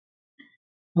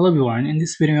Hello everyone, in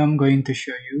this video I'm going to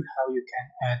show you how you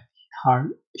can add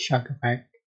hard shark effect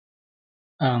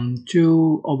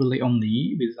to overlay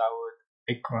only without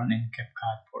background in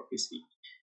CapCut for PC.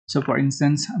 So for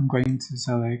instance, I'm going to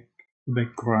select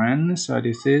background. So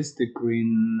this is the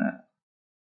green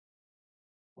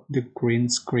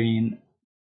screen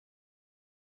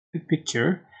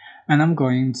picture, and I'm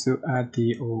going to add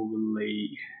the overlay.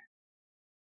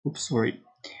 Oops, sorry.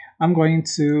 I'm going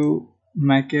to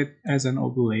make it as an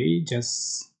overlay,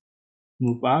 just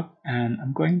move up, and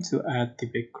I'm going to add the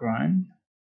background,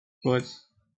 put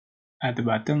at the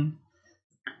bottom,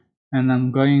 and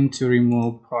I'm going to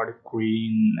remove product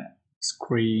green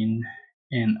screen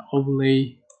and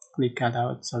overlay. Click cut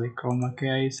out, select chroma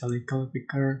key, select color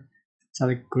picker,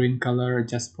 select green color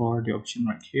just for the option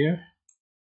right here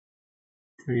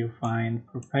till you find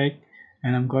perfect.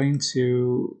 And I'm going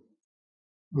to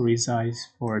resize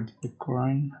for the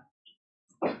background.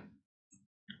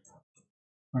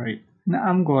 Alright, now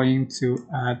I'm going to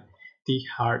add the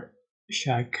hard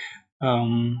shack.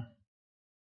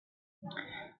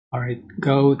 Alright,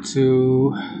 go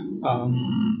to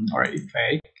our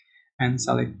effect and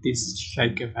select this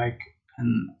shake effect,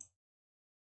 and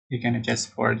you can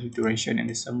adjust for the duration in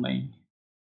the sunlight.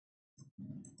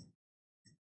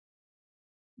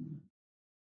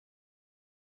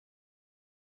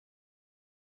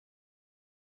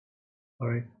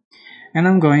 Alright, and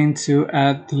I'm going to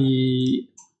add the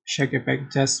shake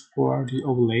effect just for the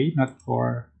overlay, not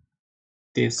for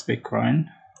this background.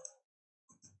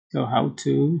 So how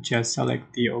to just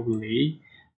select the overlay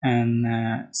and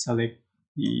select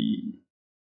the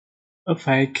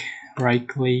effect, right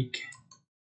click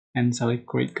and select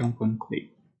create component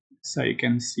click, so you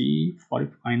can see for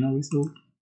the final result.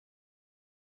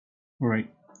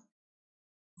 Right,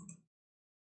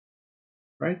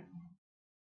 right,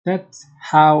 that's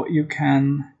how you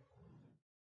can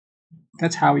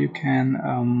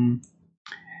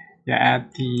yeah,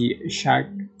 add the shark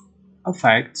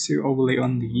effect to overlay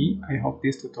only. I hope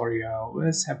this tutorial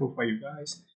was helpful for you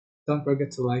guys. Don't forget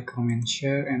to like, comment,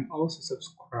 share, and also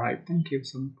subscribe. Thank you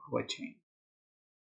so much for watching.